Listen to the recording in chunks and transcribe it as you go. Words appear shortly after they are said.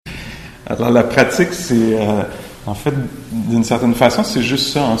Alors la pratique, c'est en fait, d'une certaine façon, c'est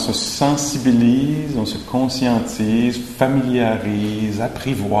juste ça. On se sensibilise, on se conscientise, familiarise,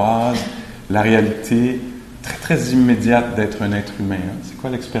 apprivoise la réalité très très immédiate d'être un être humain. C'est quoi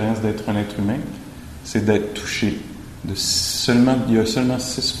l'expérience d'être un être humain? C'est d'être touché. Il y a seulement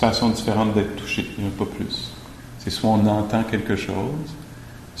 6 façons différentes d'être touché, il n'y en a pas plus. C'est soit on entend quelque chose,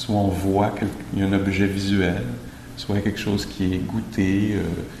 soit on voit il y a un objet visuel, soit quelque chose qui est goûté,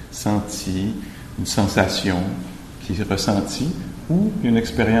 senti, une sensation qui est ressentie, ou une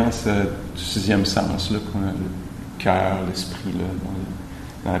expérience du 6e sens, là, le cœur, l'esprit, là,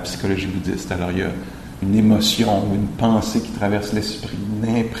 dans la psychologie bouddhiste. Alors il y a une émotion ou une pensée qui traverse l'esprit,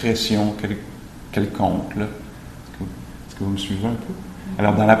 une impression quelconque. Là. Est-ce que vous me suivez un peu?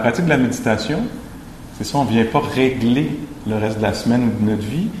 Alors dans la pratique de la méditation, c'est ça, on ne vient pas régler le reste de la semaine ou de notre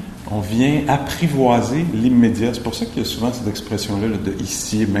vie, on vient apprivoiser l'immédiat. C'est pour ça qu'il y a souvent cette expression-là là, de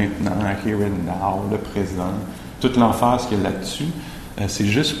ici et maintenant, here and now, le présent, toute l'emphase qu'il y a là-dessus. C'est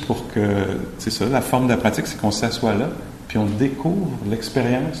juste pour que, c'est ça, la forme de la pratique, c'est qu'on s'assoit là, puis on découvre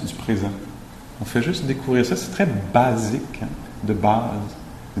l'expérience du présent. On fait juste découvrir ça. C'est très basique, de base,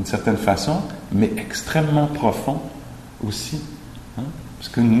 d'une certaine façon, mais extrêmement profond aussi. Parce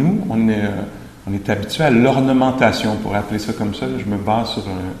que nous, on est habitué à l'ornementation, pour appeler ça comme ça. Là, je me base sur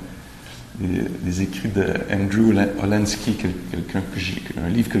des écrits de Andrew Olansky, un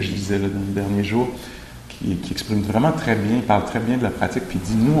livre que je lisais là, dans les derniers jours, qui exprime vraiment très bien, il parle très bien de la pratique, puis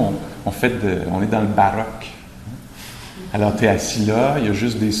il dit, nous, on est dans le baroque. Alors, tu es assis là, il y a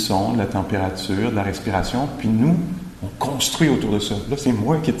juste des sons, de la température, de la respiration, puis nous, on construit autour de ça. Là, c'est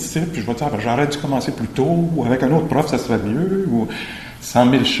moi qui est ici, puis je vais dire, j'aurais dû commencer plus tôt, ou avec un autre prof, ça serait mieux, ou 100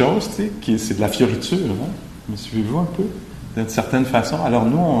 000 choses, tu sais, c'est de la fioriture, hein? Me suivez-vous un peu? D'une certaine façon. Alors,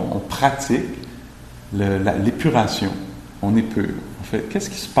 nous, on pratique l'épuration. On épure. On fait, qu'est-ce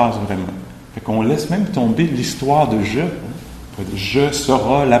qui se passe vraiment? Fait qu'on laisse même tomber l'histoire de je. Je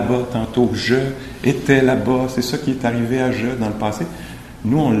sera là-bas tantôt. Je étais là-bas. C'est ça qui est arrivé à je dans le passé.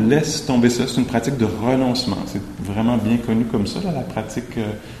 Nous, on laisse tomber ça. C'est une pratique de renoncement. C'est vraiment bien connu comme ça, là, la pratique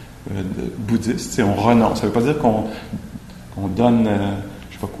bouddhiste. C'est on renonce. Ça ne veut pas dire qu'on donne,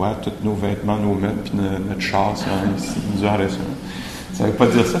 je sais pas quoi, tous nos vêtements, nos meubles, puis notre char, ici, nous aurait ça. Ça ne veut pas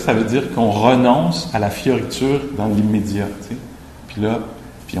dire ça. Ça veut dire qu'on renonce à la fioriture dans l'immédiat. Tu sais. Puis là,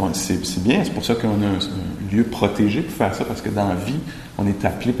 c'est bien, c'est pour ça qu'on a un lieu protégé pour faire ça, parce que dans la vie, on est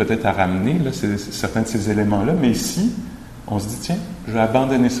appelé peut-être à ramener là, certains de ces éléments-là, mais ici, on se dit, tiens, je vais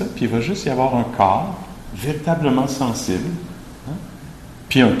abandonner ça, puis il va juste y avoir un corps véritablement sensible, hein?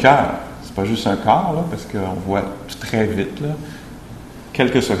 Puis un cœur. C'est pas juste un corps, là, parce qu'on voit très vite, là,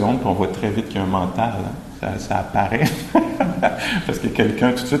 quelques secondes, puis on voit très vite qu'il y a un mental, hein? Ça apparaît. Parce qu'il y a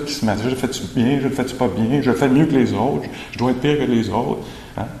quelqu'un tout de suite qui se met à dire, je le fais-tu bien, je le fais-tu pas bien, je le fais mieux que les autres, je dois être pire que les autres.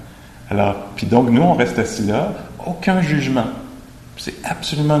 Hein? Alors, puis donc, nous, on reste assis là, aucun jugement. C'est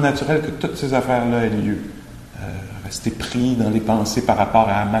absolument naturel que toutes ces affaires-là aient lieu. Rester pris dans les pensées par rapport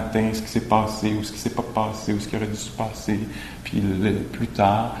à un matin, ce qui s'est passé, ou ce qui s'est pas passé, ou ce qui aurait dû se passer, puis plus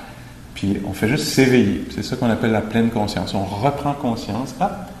tard. Puis on fait juste s'éveiller. C'est ça qu'on appelle la pleine conscience. On reprend conscience.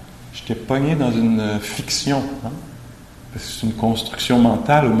 Ah, j'étais pogné dans une fiction. Hein? Parce que c'est une construction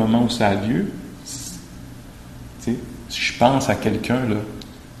mentale au moment où ça a lieu. Tu sais, si je pense à quelqu'un, là,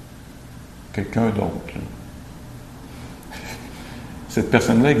 quelqu'un d'autre, là, cette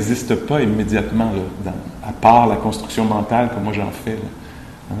personne-là n'existe pas immédiatement, là, à part la construction mentale que moi j'en fais.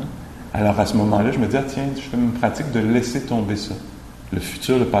 Là. Hein? Alors à ce moment-là, je me dis, ah tiens, je fais une pratique de laisser tomber ça. Le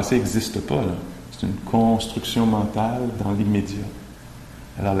futur, le passé n'existe pas. Là. C'est une construction mentale dans l'immédiat.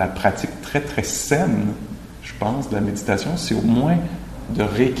 Alors la pratique très très saine, je pense, de la méditation, c'est au moins de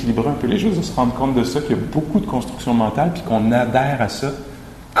rééquilibrer un peu les choses, de se rendre compte de ça, qu'il y a beaucoup de construction mentale, puis qu'on adhère à ça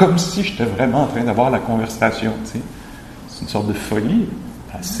comme si j'étais vraiment en train d'avoir la conversation. Tu sais. C'est une sorte de folie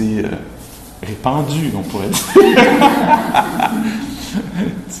assez répandue, on pourrait dire.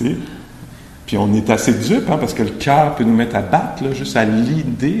 Tu sais. Puis on est assez dupe, hein, parce que le cœur peut nous mettre à battre, là, juste à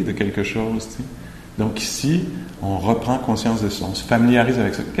l'idée de quelque chose. Tu sais. Donc ici, on reprend conscience de ça, on se familiarise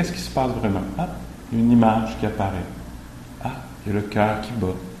avec ça. Qu'est-ce qui se passe vraiment? Ah, il y a une image qui apparaît. Ah, il y a le cœur qui bat.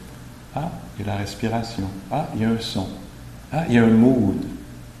 Ah, il y a la respiration. Ah, il y a un son. Ah, il y a un mood.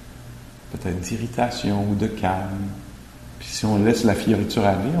 Peut-être d'irritation ou de calme. Puis si on laisse la fioriture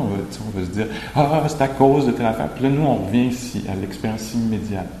aller, on va se dire « Ah, c'est à cause de telle affaire. » Puis là, nous, on revient ici, à l'expérience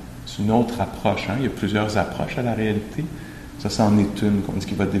immédiate. C'est une autre approche. Hein? Il y a plusieurs approches à la réalité. Ça, c'en est une, comme dit,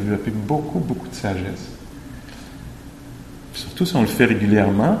 qui va développer beaucoup, beaucoup de sagesse. Puis surtout si on le fait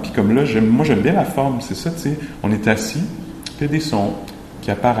régulièrement. Puis comme là, moi, j'aime bien la forme. C'est ça, tu sais. On est assis, puis il y a des sons qui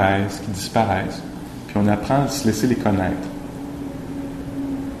apparaissent, qui disparaissent. Puis on apprend à se laisser les connaître.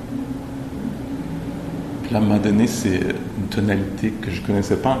 Puis là, à un moment donné, c'est une tonalité que je ne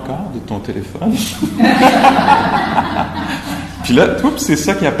connaissais pas encore de ton téléphone. Puis là, c'est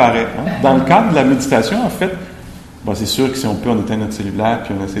ça qui apparaît. Hein? Dans le cadre de la méditation, en fait, bon, c'est sûr que si on peut, on éteint notre cellulaire,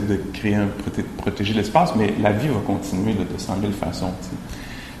 puis on essaie de créer protéger l'espace, mais la vie va continuer là, de 100 000 façons. T'sais.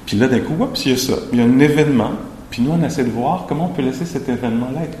 Puis là, d'un coup, il y a ça. Il y a un événement, puis nous, on essaie de voir comment on peut laisser cet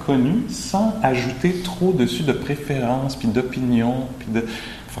événement-là être connu sans ajouter trop dessus de préférences, puis d'opinions, puis de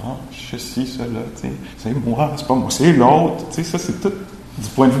ceci, cela, tu sais, c'est moi, c'est pas moi, c'est l'autre. Tu sais, ça, c'est tout, du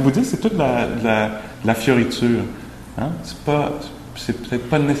point de vue bouddhiste, c'est toute la fioriture. Hein? C'est peut-être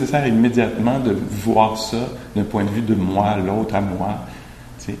pas nécessaire immédiatement de voir ça d'un point de vue de moi, l'autre, à moi.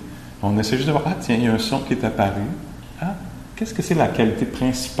 Tu sais. On essaie juste de voir, tiens, il y a un son qui est apparu. Qu'est-ce que c'est la qualité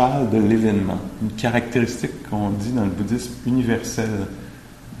principale de l'événement? Une caractéristique qu'on dit dans le bouddhisme universel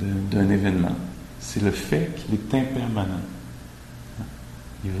d'un événement. C'est le fait qu'il est impermanent.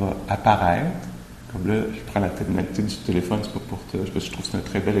 Il va apparaître, comme là, je prends la tonalité du téléphone, c'est pas pour te... Je trouve que c'est un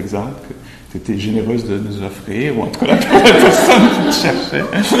très bel exemple que tu étais généreuse de nous offrir, ou en tout cas la personne qui te cherchait.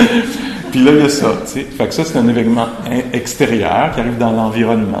 Puis là, il y a ça, tu sais. Fait que ça, c'est un événement extérieur qui arrive dans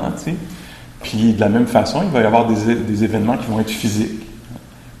l'environnement, tu sais. Puis de la même façon, il va y avoir des événements qui vont être physiques.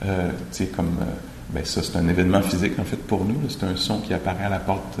 Tu sais, comme... ça, c'est un événement physique, en fait, pour nous. Là, c'est un son qui apparaît à la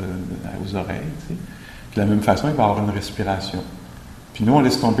porte, aux oreilles, tu sais. Puis de la même façon, il va y avoir une respiration. Puis nous, on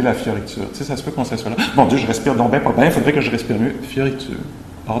laisse tomber la fioriture. Tu sais, ça se peut qu'on s'assoie là. Mon Dieu, je respire donc bien pas bien, il faudrait que je respire mieux. Fioriture.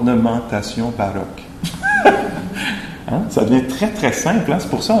 Ornementation baroque. Hein? Ça devient très, très simple. Hein? C'est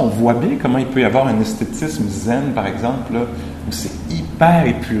pour ça qu'on voit bien comment il peut y avoir un esthétisme zen, par exemple, là, où c'est hyper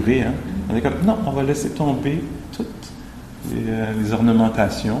épuré. Hein? On est comme, non, on va laisser tomber toutes les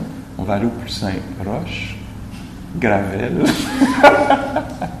ornementations. On va aller au plus simple. Roche, gravelle.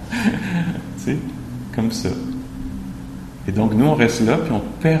 Tu sais, comme ça. Et donc, nous, on reste là, puis on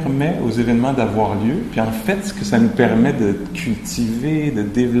permet aux événements d'avoir lieu. Puis en fait, ce que ça nous permet de cultiver, de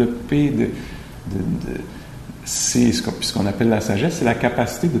développer, c'est ce qu'on appelle la sagesse, c'est la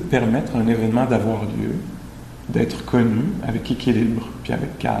capacité de permettre à un événement d'avoir lieu, d'être connu avec équilibre, puis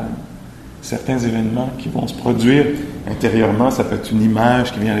avec calme. Certains événements qui vont se produire intérieurement, ça peut être une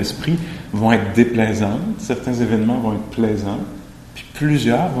image qui vient à l'esprit, vont être déplaisantes. Certains événements vont être plaisants. Puis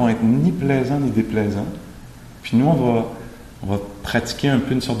plusieurs vont être ni plaisants ni déplaisants. Puis nous, on va pratiquer un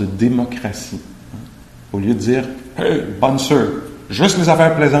peu une sorte de démocratie. Hein? Au lieu de dire « Hey, bonne sœur, juste les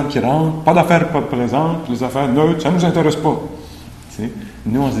affaires plaisantes qui rentrent, pas d'affaires pas plaisantes, les affaires neutres, ça ne nous intéresse pas. » Tu sais?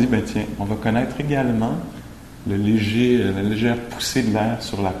 Nous, on se dit « Tiens, on va connaître également la légère poussée de l'air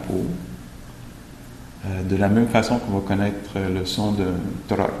sur la peau, de la même façon qu'on va connaître le son d'un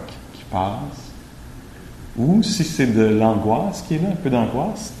troc qui passe. Ou si c'est de l'angoisse qui est là, un peu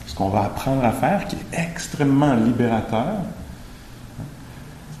d'angoisse, ce qu'on va apprendre à faire, qui est extrêmement libérateur,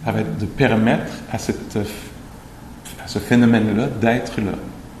 ça va être de permettre à ce phénomène-là d'être là.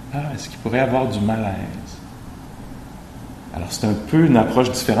 Est-ce qu'il pourrait y avoir du malaise? Alors, c'est un peu une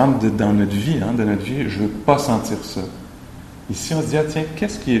approche différente dans notre vie. Hein, de notre vie, je ne veux pas sentir ça. Ici, on se dit, tiens,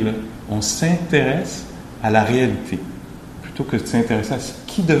 qu'est-ce qui est là? On s'intéresse à la réalité, plutôt que de s'intéresser à ce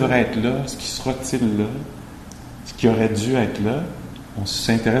qui devrait être là, ce qui sera-t-il là, ce qui aurait dû être là. On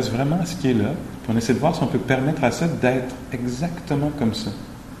s'intéresse vraiment à ce qui est là, puis on essaie de voir si on peut permettre à ça d'être exactement comme ça.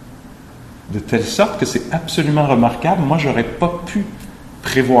 De telle sorte que c'est absolument remarquable. Moi, j'aurais pas pu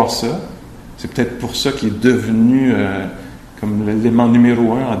prévoir ça. C'est peut-être pour ça qu'il est devenu comme l'élément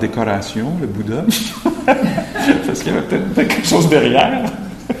numéro 1 en décoration, le Bouddha. Parce qu'il y avait peut-être quelque chose derrière.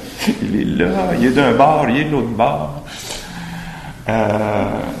 Il est là, il est d'un bord, il est de l'autre bord. Tu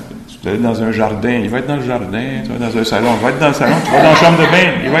vas être dans un jardin, il va être dans le jardin. Tu vas être dans un salon, il va être dans le salon. Tu vas dans la chambre de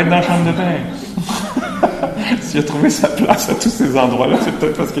bain, il va être dans la chambre de bain. S'il a trouvé sa place à tous ces endroits-là, c'est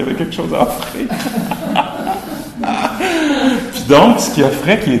peut-être parce qu'il y avait quelque chose à offrir. Puis donc, ce qu'il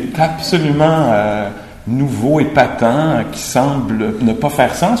offrait, qui est absolument nouveau et patent, qui semble ne pas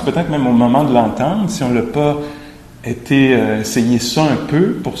faire sens, peut-être même au moment de l'entendre, si on ne l'a pas essayé ça un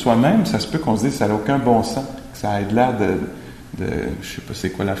peu pour soi-même, ça se peut qu'on se dise que ça n'a aucun bon sens, que ça ait l'air de je ne sais pas c'est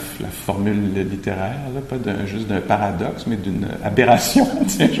quoi la formule littéraire, là, pas juste d'un paradoxe, mais d'une aberration,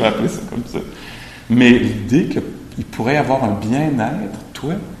 tiens, je vais appeler ça comme ça. Mais l'idée qu'il pourrait y avoir un bien-être,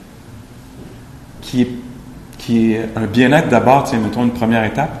 toi, qui est un bien-être d'abord, tiens, mettons une première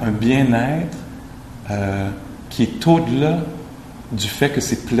étape, un bien-être qui est au-delà du fait que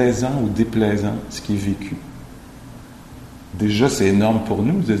c'est plaisant ou déplaisant, ce qui est vécu. Déjà, c'est énorme pour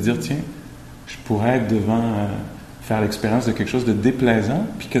nous de se dire, tiens, je pourrais être devant, faire l'expérience de quelque chose de déplaisant,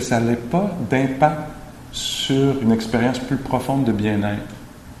 puis que ça n'ait pas d'impact sur une expérience plus profonde de bien-être.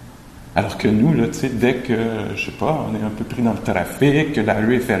 Alors que nous, là, tu sais, dès que, je sais pas, on est un peu pris dans le trafic, que la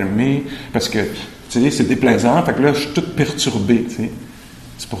rue est fermée, parce que, tu sais, c'est déplaisant, fait que là, je suis tout perturbé, tu sais.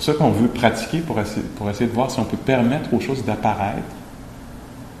 C'est pour ça qu'on veut pratiquer pour essayer de voir si on peut permettre aux choses d'apparaître.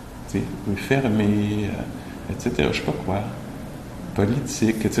 Tu sais, rue fermée, etc., je sais pas quoi,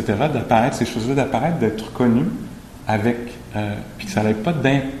 politique, etc., d'apparaître, ces choses-là d'apparaître, d'être connues avec, puis que ça n'ait pas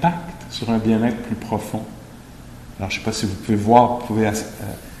d'impact sur un bien-être plus profond. Alors, je sais pas si vous pouvez voir, vous pouvez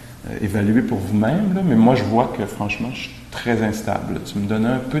évaluer pour vous-même, là, mais moi, je vois que, franchement, je suis très instable. Tu me donnes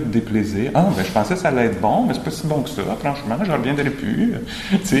un peu de déplaisir. Ah, ben, je pensais que ça allait être bon, mais c'est pas si bon que ça, franchement, je reviendrai plus,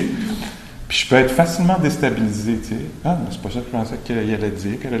 tu sais. Puis je peux être facilement déstabilisé, tu sais. Ah, mais c'est pas ça que je pensais qu'elle allait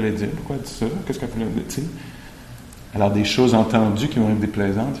dire, pourquoi elle dit ça, qu'est-ce qu'elle voulait dire, tu sais. Alors, des choses entendues qui vont être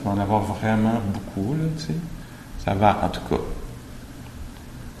déplaisantes, il va en avoir vraiment beaucoup, là, tu sais. Ça va, en tout cas,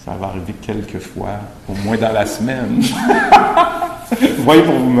 ça va arriver quelques fois, au moins dans la semaine. Vous voyez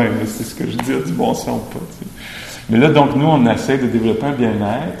pour vous-même, là, c'est ce que je dis, du bon sens pas, tu sais. Mais là, donc, nous, on essaie de développer un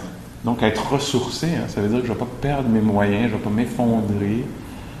bien-être, donc être ressourcé, hein, ça veut dire que je ne vais pas perdre mes moyens, je ne vais pas m'effondrer,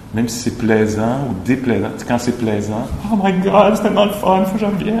 même si c'est plaisant ou déplaisant. Tu sais, quand c'est plaisant, oh my God, c'est tellement le fun, il faut que je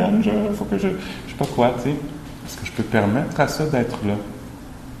revienne, faut que je sais pas quoi, tu sais. Est-ce que je peux permettre à ça d'être là?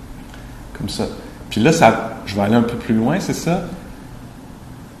 Comme ça. Puis là, je vais aller un peu plus loin, c'est ça.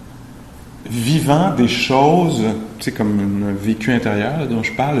 Vivant des choses, tu sais, comme un vécu intérieur là, dont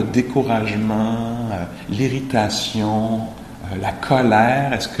je parle, le découragement, l'irritation, la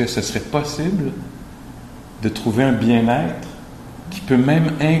colère, est-ce que ce serait possible de trouver un bien-être qui peut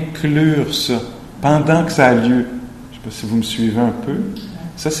même inclure ça pendant que ça a lieu? Je ne sais pas si vous me suivez un peu.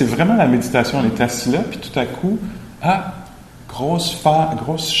 Ça, c'est vraiment la méditation. On est assis là, puis tout à coup,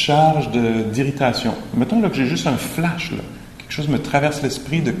 grosse charge d'irritation. Mettons là, que j'ai juste un flash, là. Quelque chose me traverse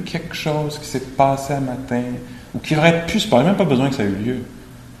l'esprit de quelque chose qui s'est passé un matin, ou qui aurait pu se passer, même pas besoin que ça ait eu lieu.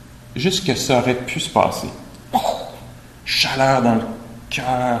 Juste que ça aurait pu se passer. Chaleur dans le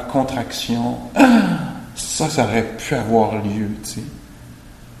cœur, contraction. Ça aurait pu avoir lieu, tu sais.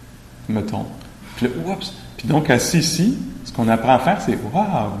 Mettons. Puis là, oups. Puis donc, assis ici, ce qu'on apprend à faire, c'est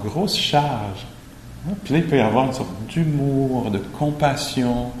waouh, grosse charge. Puis là, il peut y avoir une sorte d'humour, de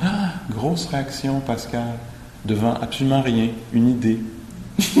compassion. Grosse réaction, Pascal, devant absolument rien, une idée.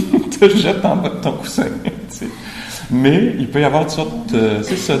 Te jette en bas de ton coussin, tu sais. Mais il peut y avoir une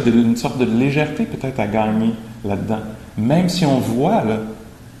sorte de légèreté peut-être à gagner là-dedans. Même si on voit là,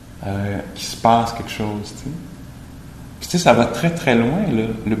 qu'il se passe quelque chose, tu sais. Puis tu sais, ça va très très loin, là.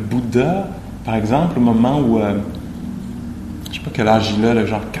 Le Bouddha, par exemple, au moment où, je sais pas quel âge il a, là,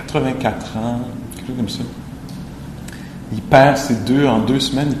 genre 84 ans, quelque chose comme ça. Il perd en 2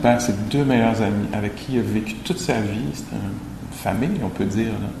 semaines, il perd ses 2 meilleurs amis avec qui il a vécu toute sa vie. C'est une famille, on peut dire,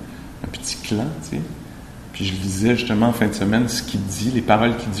 là. Un petit clan, tu sais. Puis je lisais justement en fin de semaine ce qu'il dit, les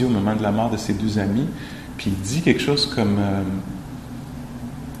paroles qu'il dit au moment de la mort de ses 2 amis. Puis il dit quelque chose comme...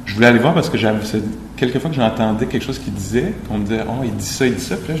 je voulais aller voir parce que quelquefois que j'entendais quelque chose qu'il disait, qu'on me disait « Oh, il dit ça. »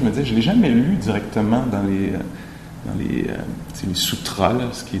 Puis là, je me disais, je ne l'ai jamais lu directement dans les sutras, là,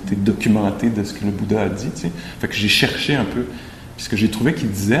 ce qui était documenté de ce que le Bouddha a dit, tu sais. Fait que j'ai cherché un peu. Puis ce que j'ai trouvé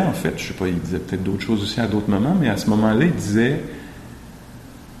qu'il disait, en fait, je sais pas, il disait peut-être d'autres choses aussi à d'autres moments, mais à ce moment-là, il disait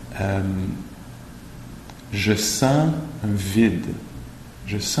je sens un vide.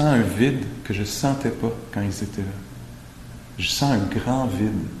 Je sens un vide que je sentais pas quand ils étaient là. Je sens un grand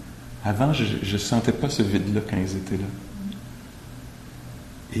vide. Avant, je ne sentais pas ce vide-là quand ils étaient là.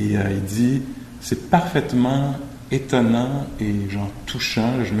 Et il dit, c'est parfaitement étonnant et genre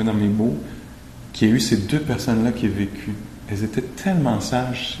touchant, là, je mets dans mes mots, qu'il y ait eu ces 2 personnes-là qui aient vécu. Elles étaient tellement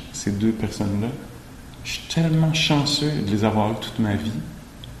sages, ces 2 personnes-là. Je suis tellement chanceux de les avoir eues toute ma vie.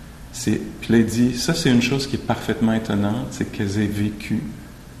 Puis là, il dit, ça c'est une chose qui est parfaitement étonnante, c'est qu'elles aient vécu,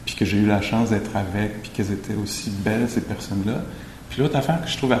 puis que j'ai eu la chance d'être avec, puis qu'elles étaient aussi belles, ces personnes-là. Puis l'autre affaire que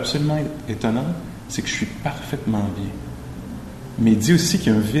je trouve absolument étonnante, c'est que je suis parfaitement bien. Mais il dit aussi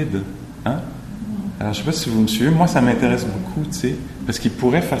qu'il y a un vide. Hein? Alors, je ne sais pas si vous me suivez, moi ça m'intéresse beaucoup, tu sais, parce qu'il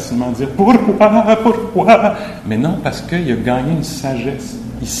pourrait facilement dire « Pourquoi? » Mais non, parce qu'il a gagné une sagesse.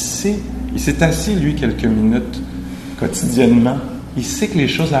 Il s'est assis, lui, quelques minutes, quotidiennement. Il sait que les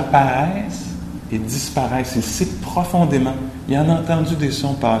choses apparaissent et disparaissent. Il sait profondément. Il en a entendu des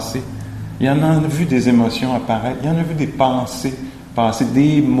sons passer. Il en a vu des émotions apparaître. Il en a vu des pensées passer,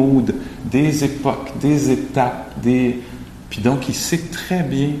 des moods, des époques, des étapes, Puis donc, il sait très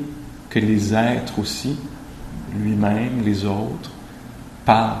bien que les êtres aussi, lui-même, les autres,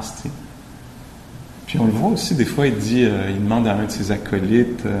 passent, tu sais. Puis on le voit aussi, des fois, il demande à un de ses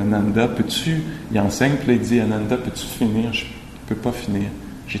acolytes, Ananda, il enseigne, puis là, il dit, Ananda, peux-tu finir? Je ne peux pas finir.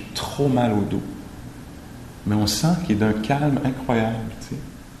 J'ai trop mal au dos. Mais on sent qu'il est d'un calme incroyable, tu sais.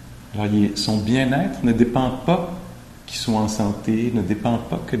 Alors, son bien-être ne dépend pas qu'il soit en santé, ne dépend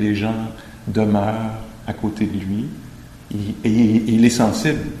pas que les gens demeurent à côté de lui. Et il est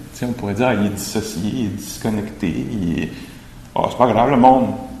sensible. Tu sais, on pourrait dire, il est dissocié, il est disconnecté, c'est pas grave, le monde,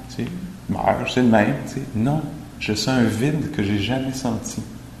 tu sais, meurt, c'est le même. Tu sais. Non, je sens un vide que j'ai jamais senti.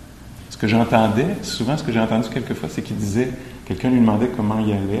 Ce que j'entendais, souvent ce que j'ai entendu quelquefois, c'est qu'il disait, quelqu'un lui demandait comment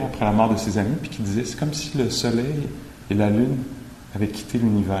il allait après la mort de ses amis, puis qu'il disait, c'est comme si le soleil et la lune avaient quitté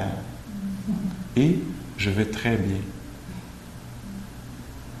l'univers. Et je vais très bien.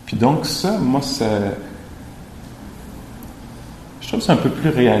 Puis donc ça, moi, je trouve que c'est un peu plus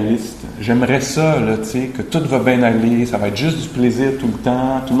réaliste. J'aimerais ça, là, tu sais, que tout va bien aller, ça va être juste du plaisir tout le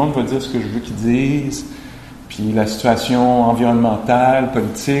temps, tout le monde va dire ce que je veux qu'ils disent, puis la situation environnementale,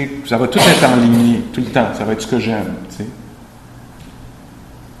 politique, ça va tout être en ligne, tout le temps, ça va être ce que j'aime, tu sais.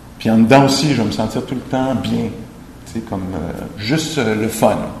 Puis en dedans aussi, je vais me sentir tout le temps bien, tu sais, comme juste le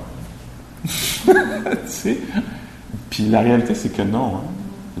fun. Tu sais. Puis la réalité, c'est que non, hein.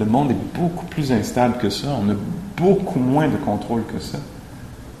 Le monde est beaucoup plus instable que ça, on a beaucoup moins de contrôle que ça.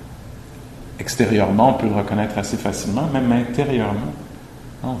 Extérieurement, on peut le reconnaître assez facilement, même intérieurement.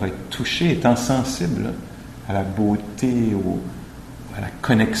 On va être touché, étant sensible là, à la beauté, à la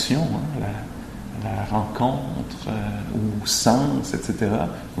connexion, hein, à la rencontre, au sens, etc.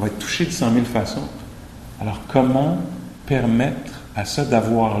 On va être touché de 100 000 façons. Alors, comment permettre à ça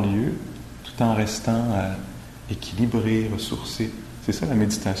d'avoir lieu tout en restant équilibré, ressourcé? C'est ça la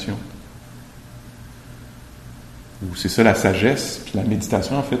méditation. Ou c'est ça la sagesse. Puis la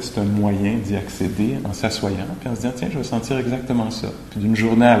méditation, en fait, c'est un moyen d'y accéder en s'assoyant, puis en se disant, tiens, je vais sentir exactement ça. Puis d'une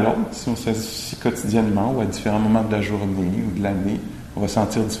journée à l'autre, si on s'associe quotidiennement ou à différents moments de la journée ou de l'année, on va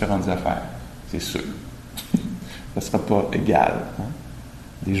sentir différentes affaires. C'est sûr. Ça ne sera pas égal. Hein?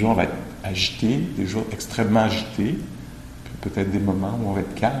 Des jours, on va être agité, des jours extrêmement agités, puis peut-être des moments où on va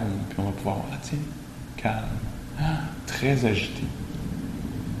être calme, puis on va pouvoir, tiens, calme. Très agité.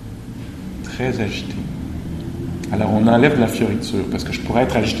 Très agité. Alors, on enlève la fioriture, parce que je pourrais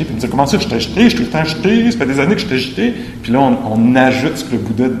être agité, puis me dire, comment ça, je suis agité, je suis tout le temps agité, ça fait des années que je suis agité. Puis là, on ajoute ce que le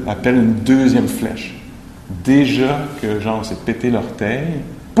Bouddha appelle une deuxième flèche. Déjà que, genre, on s'est pété l'orteil,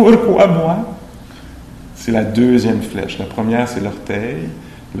 pourquoi moi? C'est la deuxième flèche. La première, c'est l'orteil,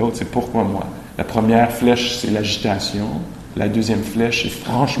 l'autre, c'est pourquoi moi? La première flèche, c'est l'agitation. La deuxième flèche, c'est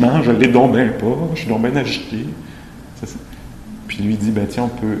franchement, je l'ai donc bien pas, je suis donc bien agité. Puis lui dit, ben tiens, on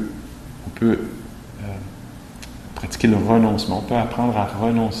peut pratiquer le renoncement. On peut apprendre à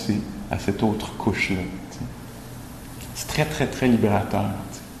renoncer à cette autre couche-là. T'sais. C'est très, très, très libérateur.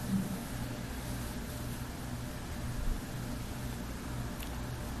 T'sais.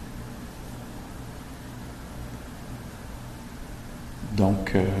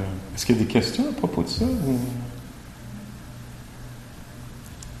 Donc, est-ce qu'il y a des questions à propos de ça? Ou...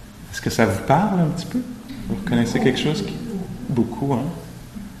 Est-ce que ça vous parle un petit peu? Vous reconnaissez quelque chose qui... Beaucoup, hein?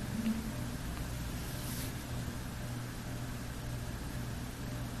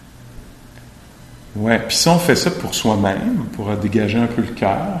 Ouais, puis ça, on fait ça pour soi-même, pour dégager un peu le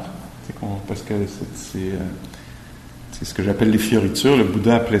cœur, parce que c'est ce que j'appelle les fioritures. Le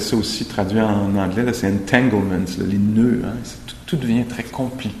Bouddha appelait ça aussi, traduit en anglais, là, c'est entanglements, là, les nœuds. Hein, tout devient très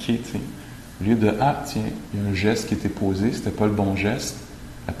compliqué. T'sais. Au lieu de, tiens, il y a un geste qui était posé, c'était pas le bon geste,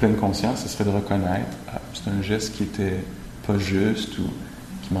 la pleine conscience, ce serait de reconnaître, c'est un geste qui était pas juste ou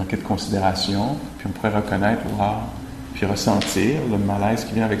qui manquait de considération, puis on pourrait reconnaître, puis ressentir le malaise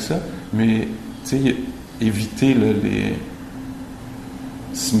qui vient avec ça, mais tu sais, éviter là, les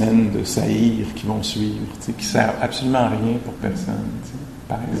semaines de saïr qui vont suivre, tu sais, qui ne servent absolument à rien pour personne, tu sais,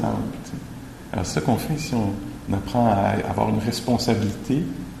 par exemple. Tu sais. Alors c'est ça qu'on fait ici, on apprend à avoir une responsabilité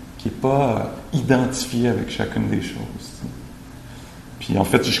qui n'est pas identifiée avec chacune des choses. Tu sais. Puis en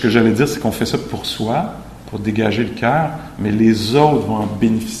fait, ce que j'allais dire, c'est qu'on fait ça pour soi, pour dégager le cœur, mais les autres vont en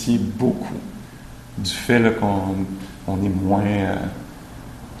bénéficier beaucoup du fait là, qu'on est moins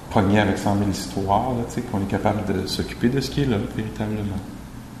pogné avec 100 000 histoires, là, qu'on est capable de s'occuper de ce qui est là, véritablement.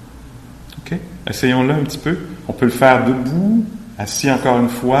 OK? Essayons-le un petit peu. On peut le faire debout, assis encore une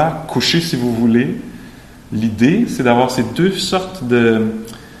fois, couché si vous voulez. L'idée, c'est d'avoir ces deux sortes de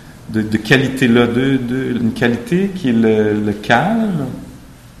qualités-là. Une qualité qui est le calme,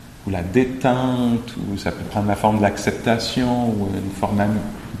 ou la détente, ou ça peut prendre la forme de l'acceptation, ou une forme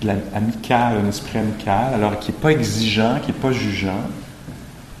amicale, un esprit amical, alors qui n'est pas exigeant, qui n'est pas jugeant.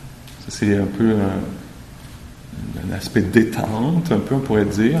 Ça, c'est un peu un aspect détente, un peu, on pourrait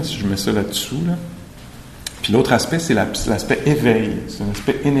dire, si je mets ça là-dessous. Là. Puis l'autre aspect, c'est l'aspect éveil, c'est un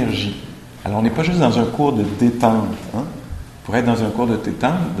aspect énergie. Alors, on n'est pas juste dans un cours de détente. Hein? Pour être dans un cours de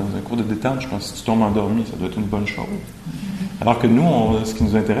détente, je pense que si tu tombes endormi, ça doit être une bonne chose. Alors que nous, ce qui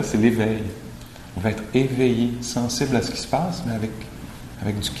nous intéresse, c'est l'éveil. On va être éveillé, sensible à ce qui se passe, mais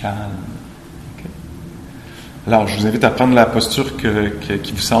avec du calme. Okay? Alors, je vous invite à prendre la posture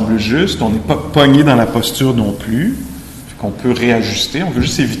qui vous semble juste. On n'est pas pogné dans la posture non plus. Qu'on peut réajuster. On veut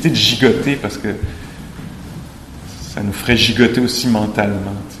juste éviter de gigoter parce que ça nous ferait gigoter aussi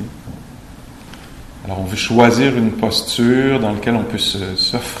mentalement. T'sais. Alors, on veut choisir une posture dans laquelle on peut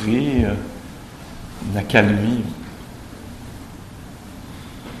s'offrir une accalmie.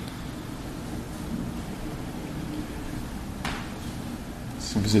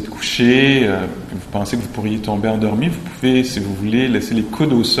 Si vous êtes couché, vous pensez que vous pourriez tomber endormi, vous pouvez, si vous voulez, laisser les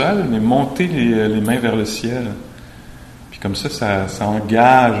coudes au sol, mais monter les mains vers le ciel. Puis comme ça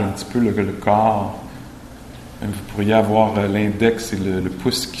engage un petit peu le corps. Même vous pourriez avoir l'index et le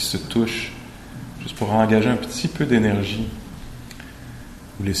pouce qui se touchent, juste pour engager un petit peu d'énergie.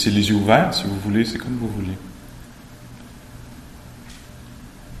 Vous laissez les yeux ouverts si vous voulez, c'est comme vous voulez.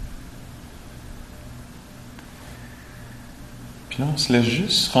 Puis là, on se laisse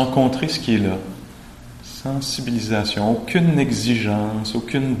juste rencontrer ce qui est là. Sensibilisation, aucune exigence,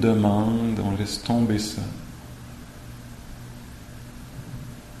 aucune demande, on laisse tomber ça.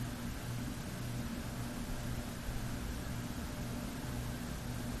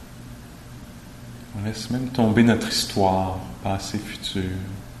 On laisse même tomber notre histoire, passé, futur.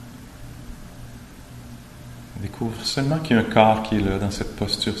 On découvre seulement qu'il y a un corps qui est là, dans cette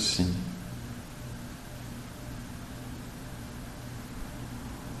posture-ci.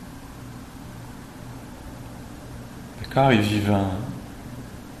 Le corps est vivant.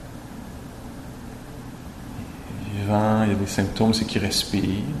 Il est vivant, il y a des symptômes, c'est qu'il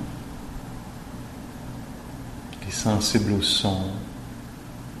respire. Il est sensible au son.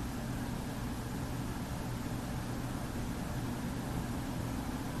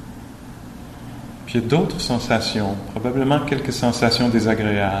 Puis il y a d'autres sensations, probablement quelques sensations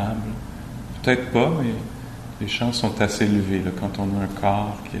désagréables. Peut-être pas, mais les chances sont assez élevées là, quand on a un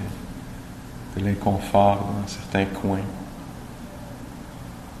corps qui a de l'inconfort dans certains coins.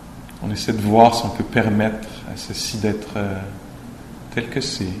 On essaie de voir si on peut permettre à ceci d'être tel que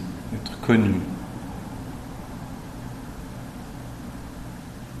c'est, d'être connu.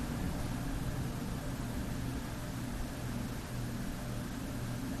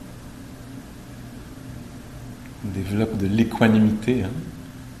 On développe de l'équanimité,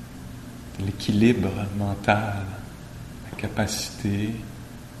 de l'équilibre mental, la capacité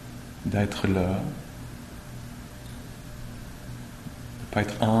d'être là, de ne pas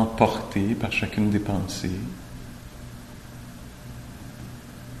être emporté par chacune des pensées,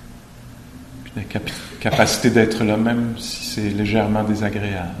 puis la capacité d'être là même si c'est légèrement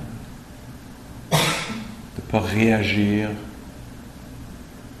désagréable, de ne pas réagir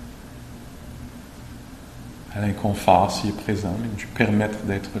à l'inconfort s'il est présent, mais de lui permettre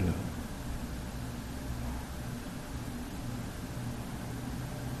d'être là.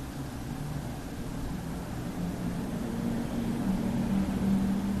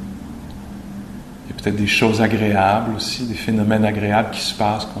 Il y a peut-être des choses agréables aussi, des phénomènes agréables qui se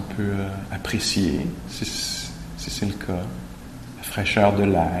passent qu'on peut apprécier, si c'est le cas. La fraîcheur de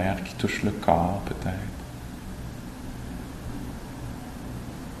l'air qui touche le corps, peut-être.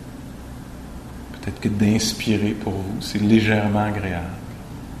 Peut-être que d'inspirer pour vous, c'est légèrement agréable.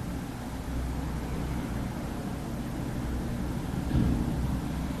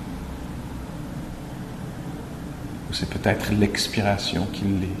 Ou c'est peut-être l'expiration qui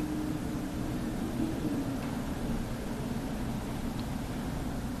l'est.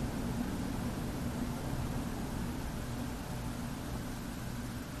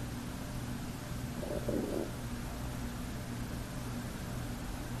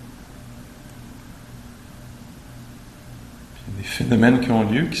 Des phénomènes qui ont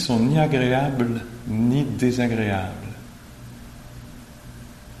lieu qui sont ni agréables ni désagréables.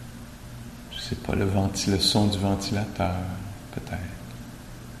 Je ne sais pas, le son du ventilateur, peut-être.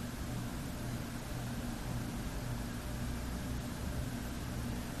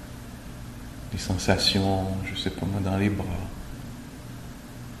 Les sensations, je ne sais pas moi, dans les bras.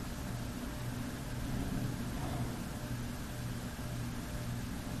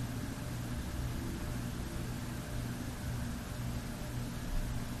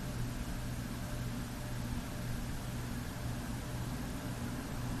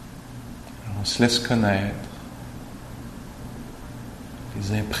 On se laisse connaître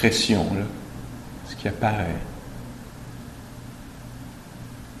les impressions, là, ce qui apparaît,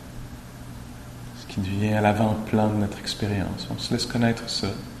 ce qui devient à l'avant-plan de notre expérience. On se laisse connaître ça,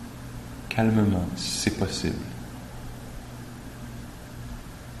 calmement, si c'est possible.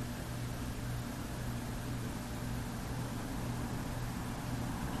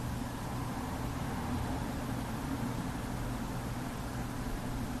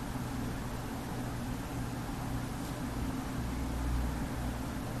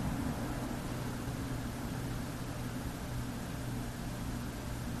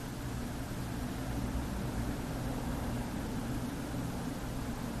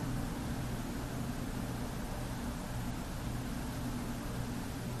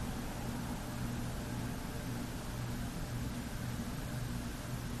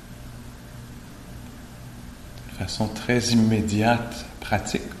 façon très immédiate,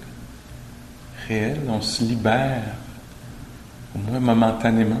 pratique, réelle, on se libère, au moins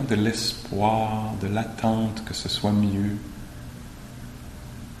momentanément, de l'espoir, de l'attente que ce soit mieux.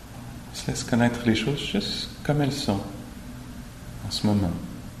 On se laisse connaître les choses juste comme elles sont en ce moment.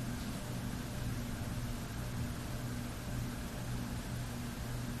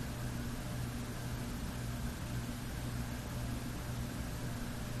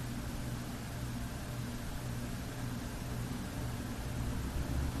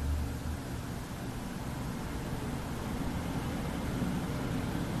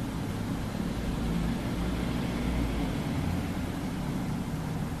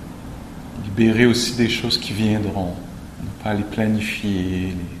 Libérer aussi des choses qui viendront, ne pas les planifier,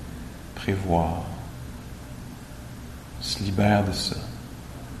 les prévoir. On se libère de ça,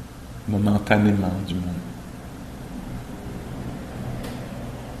 momentanément du moins.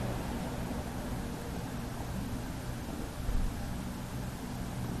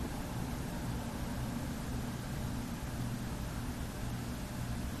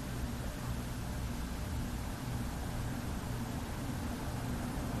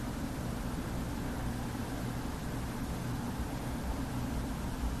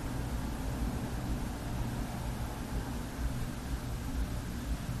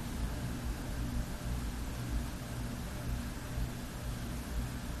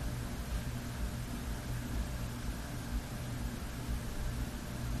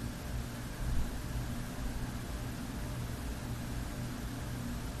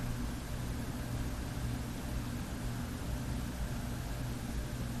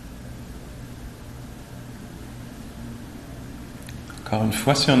 Encore une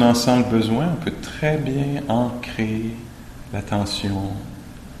fois, si on en sent le besoin, on peut très bien ancrer l'attention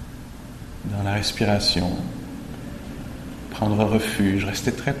dans la respiration, prendre refuge,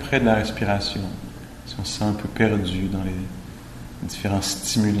 rester très près de la respiration. Si on se sent un peu perdu dans les différents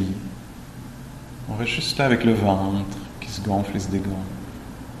stimuli, on reste juste là avec le ventre qui se gonfle et se dégonfle.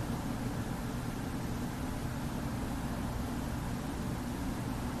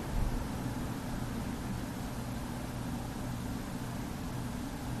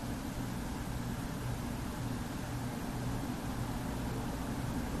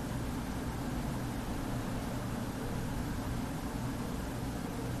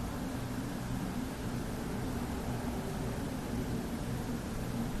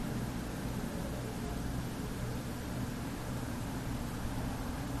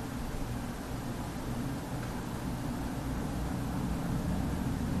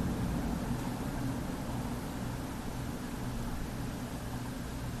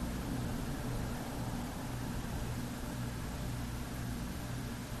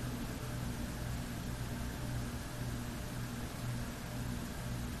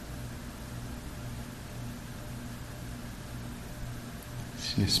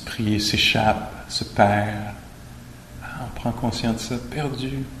 Si l'esprit s'échappe, se perd, on prend conscience de ça,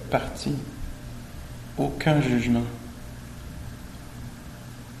 perdu, parti, aucun jugement.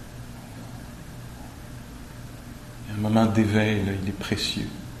 Il y a un moment d'éveil, là, il est précieux.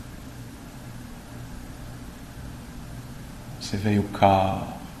 On s'éveille au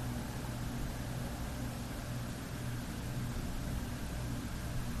corps.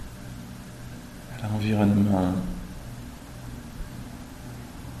 À l'environnement.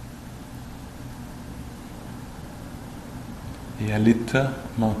 Et à l'état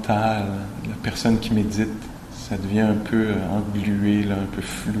mental de la personne qui médite, ça devient un peu englué, là, un peu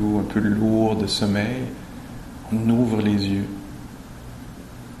flou, un peu lourd de sommeil. On ouvre les yeux.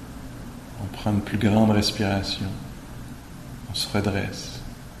 On prend une plus grande respiration. On se redresse.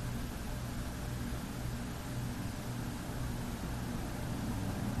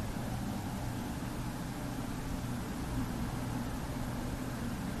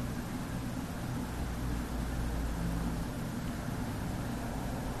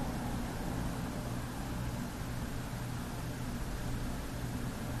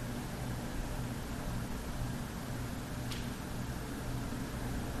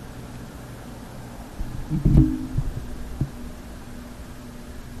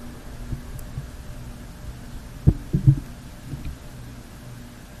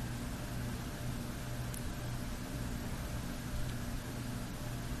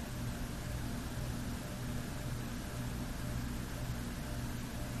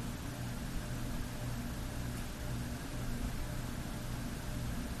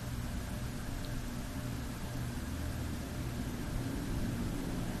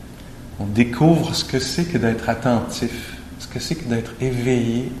 On découvre ce que c'est que d'être attentif, ce que c'est que d'être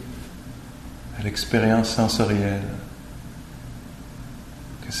éveillé à l'expérience sensorielle,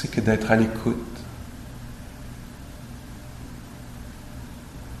 ce que c'est que d'être à l'écoute.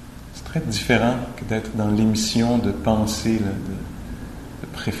 très différent que d'être dans l'émission de pensée, là, de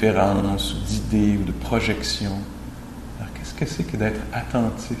préférence, ou d'idées, ou de projection. Alors, qu'est-ce que c'est que d'être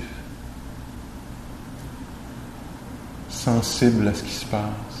attentif, sensible à ce qui se passe?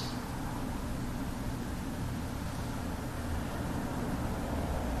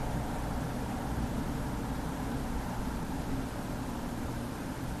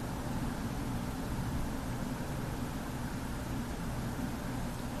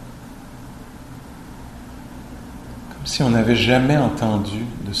 Comme si on n'avait jamais entendu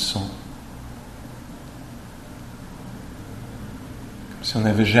de son. Comme si on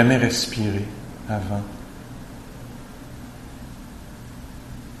n'avait jamais respiré avant.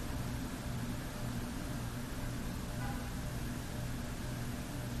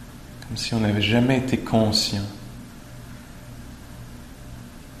 Comme si on n'avait jamais été conscient.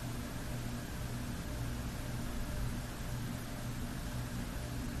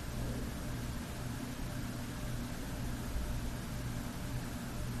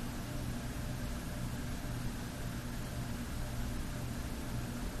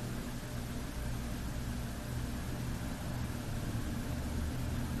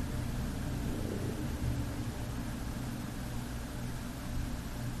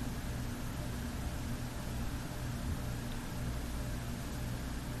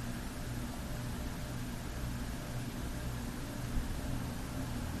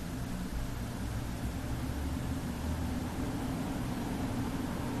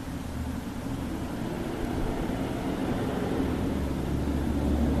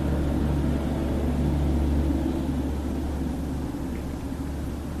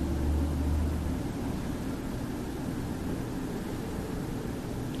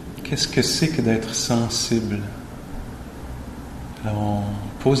 Qu'est-ce que c'est que d'être sensible? Alors on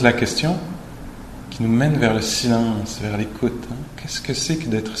pose la question qui nous mène vers le silence, vers l'écoute. Qu'est-ce que c'est que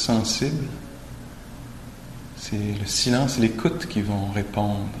d'être sensible? C'est le silence et l'écoute qui vont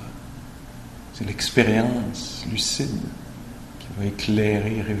répondre. C'est l'expérience lucide qui va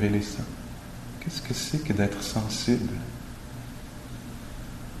éclairer et révéler ça. Qu'est-ce que c'est que d'être sensible?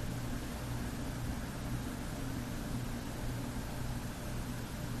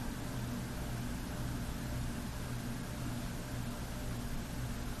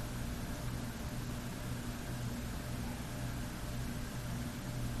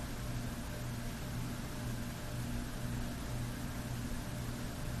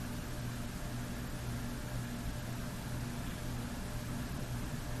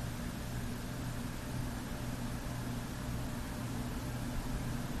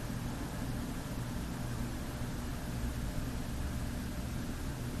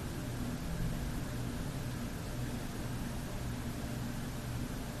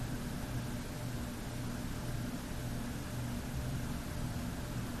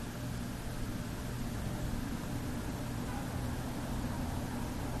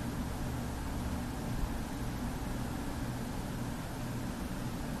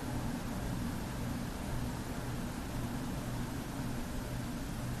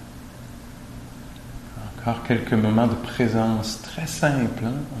 Encore quelques moments de présence très simples.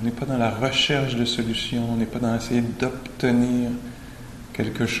 On n'est pas dans la recherche de solutions, on n'est pas dans essayer d'obtenir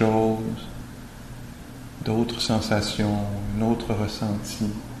quelque chose, d'autres sensations, un autre ressenti.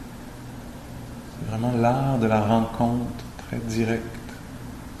 C'est vraiment l'art de la rencontre très directe,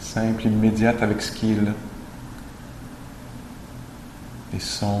 simple, immédiate avec ce qui est là. Les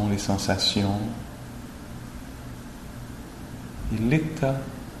sons, les sensations et l'état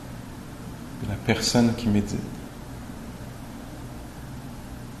de la personne qui médite.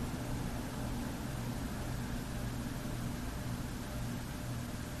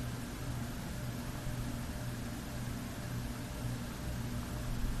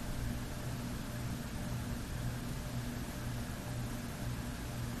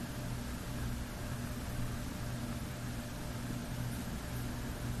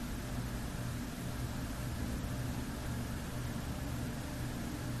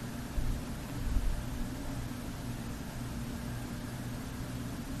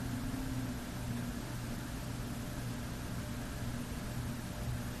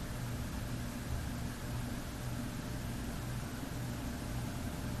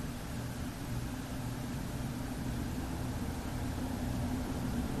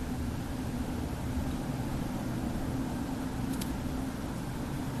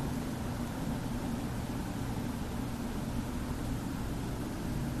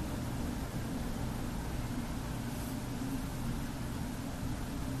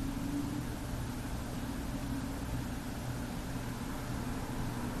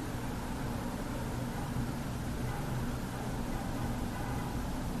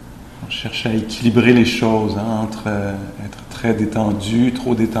 cherche à équilibrer les choses, hein, entre être très détendu,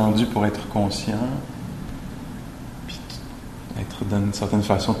 trop détendu pour être conscient, puis être d'une certaine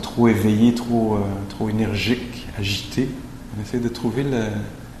façon trop éveillé, trop énergique, agité. On essaie de trouver le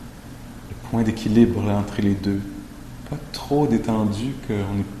point d'équilibre là, entre les deux. Pas trop détendu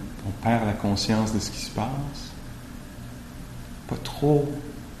qu'on perd la conscience de ce qui se passe. Pas trop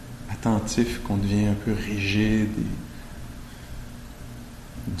attentif qu'on devient un peu rigide et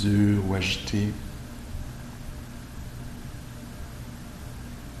dur ou agité.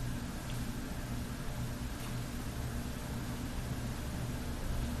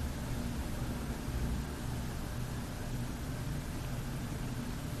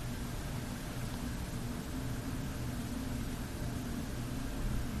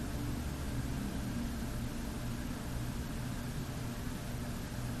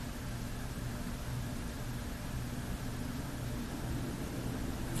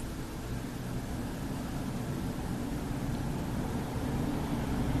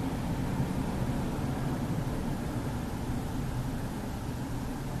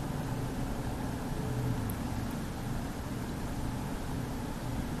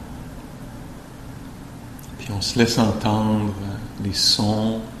 Puis on se laisse entendre les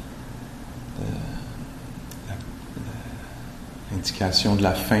sons, l'indication de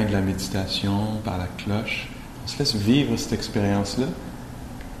la fin de la méditation par la cloche. On se laisse vivre cette expérience-là.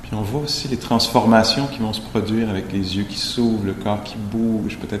 Puis on voit aussi les transformations qui vont se produire avec les yeux qui s'ouvrent, le corps qui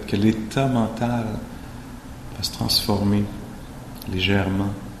bouge. Peut-être que l'état mental va se transformer légèrement.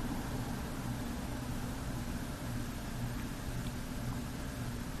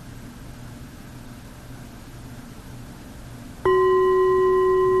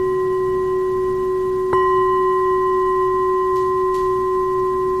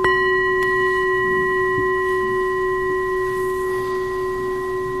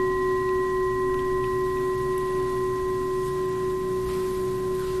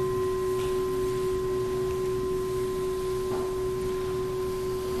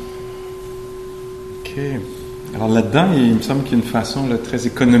 OK. Alors là-dedans, il me semble qu'il y a une façon là, très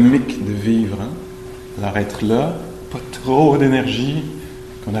économique de vivre. Hein? Alors être là, pas trop d'énergie,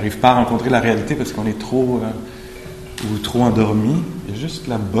 qu'on n'arrive pas à rencontrer la réalité parce qu'on est trop endormi. Il y a juste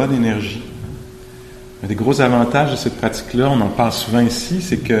la bonne énergie. Un des gros avantages de cette pratique-là, on en parle souvent ici,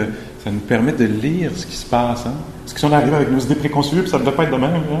 c'est que ça nous permet de lire ce qui se passe. Hein? Parce que si on arrive avec nos idées préconçues, puis ça ne devait pas être de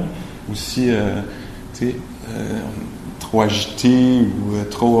même, hein? Ou si, trop agité ou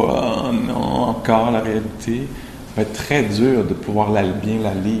trop non, encore la réalité, ça va être très dur de pouvoir bien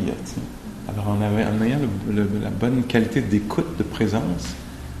la lire. T'sais. Alors en ayant la bonne qualité d'écoute, de présence,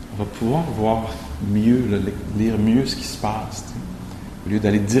 on va pouvoir voir mieux, lire mieux ce qui se passe. T'sais. Au lieu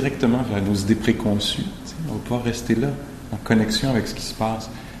d'aller directement vers nos idées préconçues, on va pouvoir rester là, en connexion avec ce qui se passe.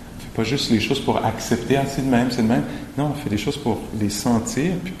 On ne fait pas juste les choses pour accepter, ah, c'est de même. Non, on fait des choses pour les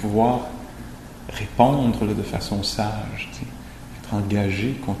sentir, puis pouvoir répondre là, de façon sage, être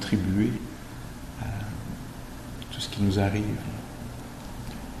engagé, contribuer à tout ce qui nous arrive.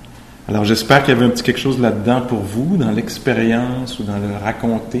 Alors j'espère qu'il y avait un petit quelque chose là-dedans pour vous, dans l'expérience ou dans le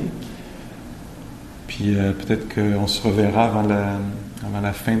raconter. Puis peut-être qu'on se reverra avant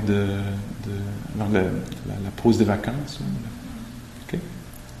la fin avant la pause des vacances. OK?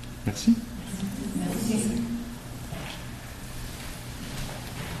 Merci. Merci.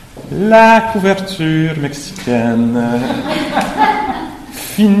 La couverture mexicaine,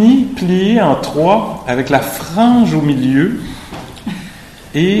 finie, pliée en 3, avec la frange au milieu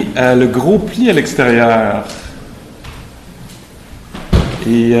et le gros pli à l'extérieur.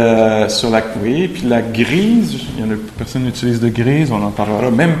 Et sur la oui, puis la grise, il y en a personne n'utilise de grise, on n'en parlera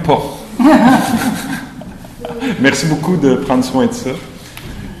même pas. Merci beaucoup de prendre soin de ça.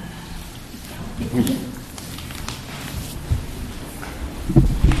 Oui.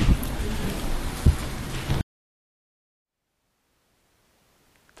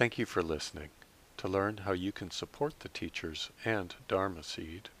 Thank you for listening. To learn how you can support the teachers and Dharma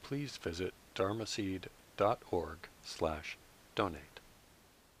Seed, please visit dharmaseed.org/donate.